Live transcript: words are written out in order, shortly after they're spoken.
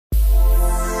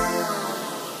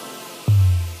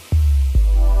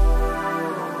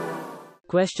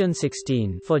Question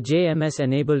 16. For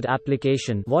JMS-enabled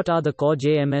application, what are the core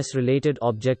JMS-related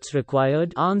objects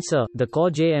required? Answer. The core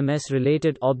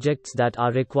JMS-related objects that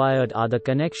are required are the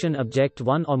connection object,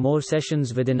 one or more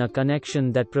sessions within a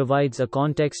connection that provides a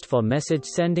context for message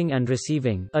sending and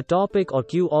receiving, a topic or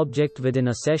queue object within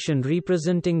a session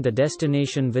representing the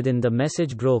destination within the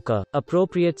message broker,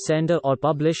 appropriate sender or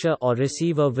publisher or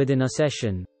receiver within a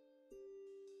session.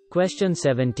 Question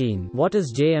 17. What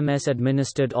is JMS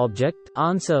administered object?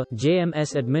 Answer.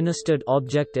 JMS administered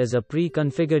object is a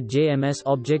pre-configured JMS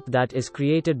object that is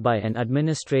created by an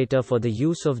administrator for the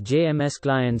use of JMS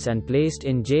clients and placed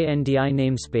in JNDI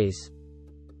namespace.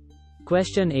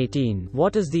 Question 18.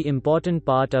 What is the important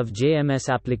part of JMS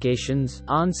applications?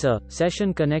 Answer.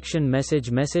 Session connection,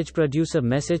 message producer,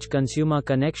 message consumer,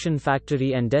 connection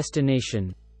factory and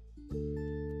destination.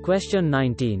 Question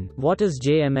 19. What is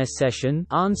JMS session?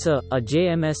 Answer. A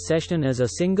JMS session is a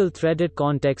single-threaded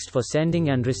context for sending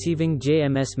and receiving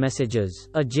JMS messages.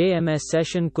 A JMS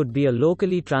session could be a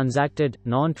locally transacted,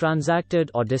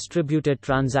 non-transacted or distributed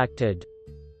transacted.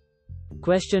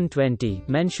 Question 20.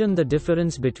 Mention the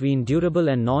difference between durable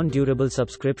and non-durable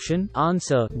subscription.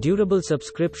 Answer. Durable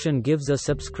subscription gives a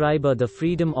subscriber the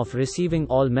freedom of receiving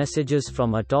all messages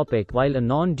from a topic, while a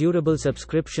non-durable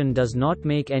subscription does not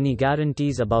make any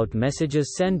guarantees about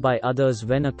messages sent by others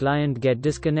when a client gets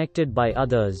disconnected by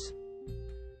others.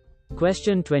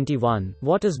 Question 21.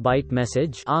 What is byte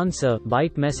message? Answer.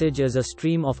 Byte message is a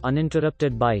stream of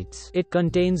uninterrupted bytes. It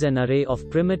contains an array of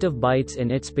primitive bytes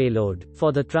in its payload.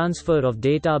 For the transfer of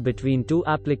data between two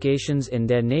applications in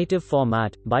their native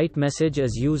format, byte message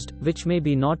is used, which may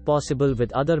be not possible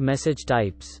with other message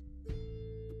types.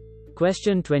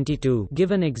 Question 22. Give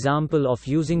an example of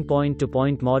using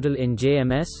point-to-point model in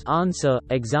JMS. Answer.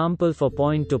 Example for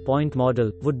point-to-point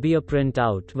model would be a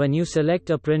printout. When you select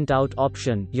a printout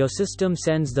option, your system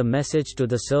sends the message to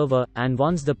the server, and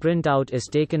once the printout is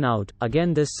taken out,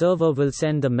 again this server will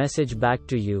send the message back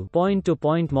to you.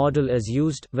 Point-to-point model is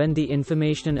used when the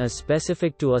information is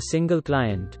specific to a single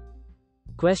client.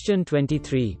 Question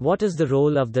 23. What is the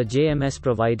role of the JMS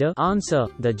provider? Answer.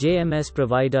 The JMS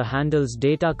provider handles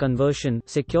data conversion,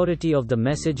 security of the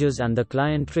messages and the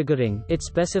client triggering. It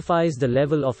specifies the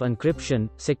level of encryption,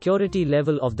 security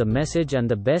level of the message and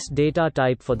the best data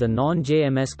type for the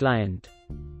non-JMS client.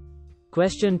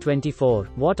 Question 24.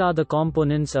 What are the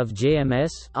components of JMS?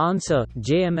 Answer.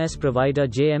 JMS provider,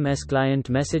 JMS client,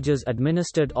 messages,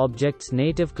 administered objects,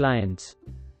 native clients.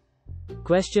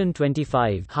 Question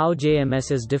 25. How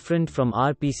JMS is different from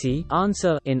RPC?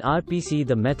 Answer. In RPC,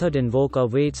 the method invoker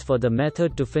waits for the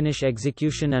method to finish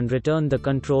execution and return the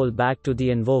control back to the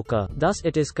invoker. Thus,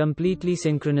 it is completely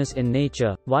synchronous in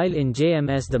nature, while in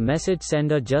JMS the message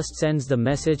sender just sends the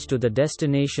message to the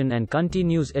destination and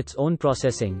continues its own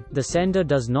processing. The sender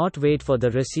does not wait for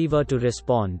the receiver to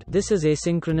respond. This is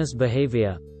asynchronous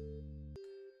behavior.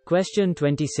 Question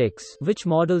 26. Which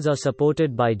models are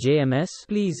supported by JMS?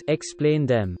 Please explain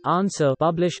them. Answer.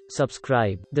 Publish,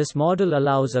 subscribe. This model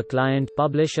allows a client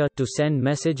publisher to send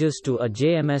messages to a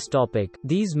JMS topic.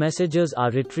 These messages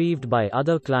are retrieved by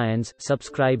other clients,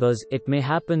 subscribers. It may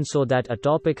happen so that a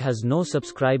topic has no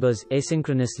subscribers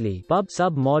asynchronously.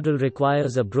 Pub/sub model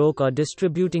requires a broker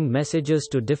distributing messages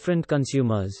to different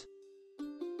consumers.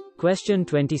 Question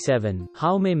 27.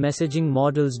 How many messaging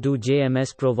models do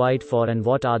JMS provide for and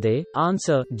what are they?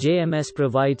 Answer. JMS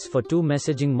provides for two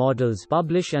messaging models,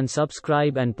 publish and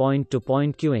subscribe and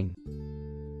point-to-point queuing.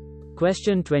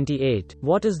 Question 28.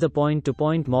 What is the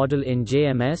point-to-point model in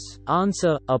JMS?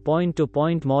 Answer. A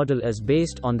point-to-point model is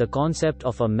based on the concept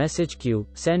of a message queue.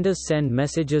 Senders send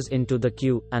messages into the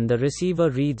queue, and the receiver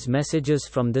reads messages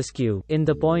from this queue. In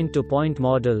the point-to-point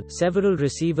model, several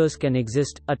receivers can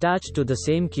exist, attached to the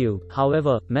same queue.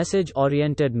 However,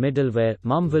 message-oriented middleware,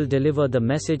 MUM, will deliver the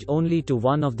message only to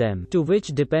one of them, to which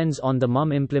depends on the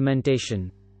MUM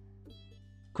implementation.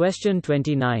 Question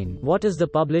 29. What is the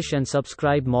publish and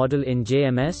subscribe model in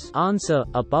JMS? Answer.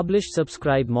 A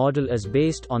publish-subscribe model is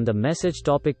based on the message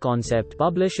topic concept.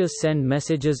 Publishers send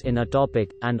messages in a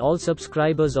topic, and all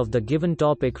subscribers of the given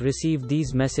topic receive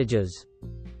these messages.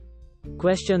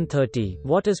 Question 30.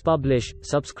 What is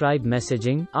publish-subscribe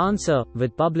messaging? Answer.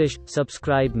 With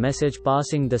publish-subscribe message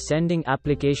passing, the sending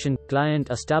application client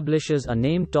establishes a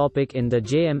named topic in the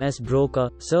JMS broker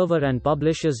server and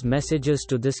publishes messages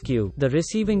to this queue. The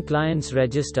receiving clients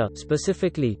register,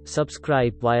 specifically,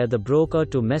 subscribe via the broker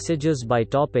to messages by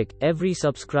topic. Every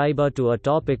subscriber to a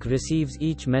topic receives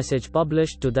each message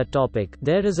published to that topic.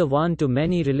 There is a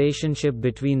one-to-many relationship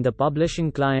between the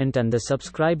publishing client and the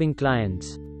subscribing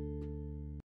clients.